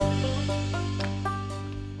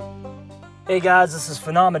Hey guys, this is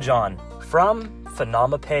Fanomapage from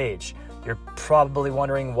Fanomapage. You're probably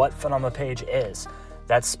wondering what Fanomapage is.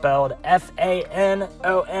 That's spelled F-A-N-O-M-A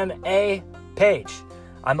page.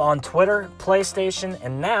 I'm on Twitter, PlayStation,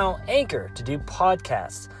 and now Anchor to do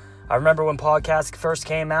podcasts. I remember when podcasts first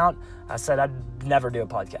came out, I said I'd never do a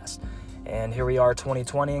podcast. And here we are,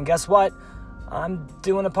 2020, and guess what? I'm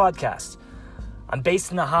doing a podcast. I'm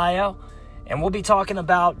based in Ohio, and we'll be talking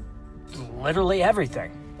about literally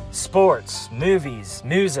everything. Sports, movies,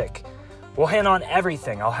 music. We'll hit on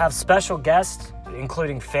everything. I'll have special guests,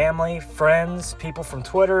 including family, friends, people from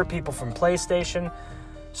Twitter, people from PlayStation.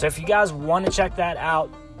 So if you guys want to check that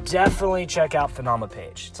out, definitely check out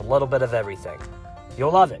Fanomapage. It's a little bit of everything.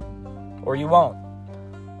 You'll love it, or you won't.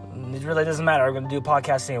 It really doesn't matter. I'm going to do a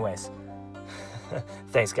podcast anyways.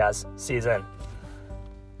 Thanks, guys. See you then.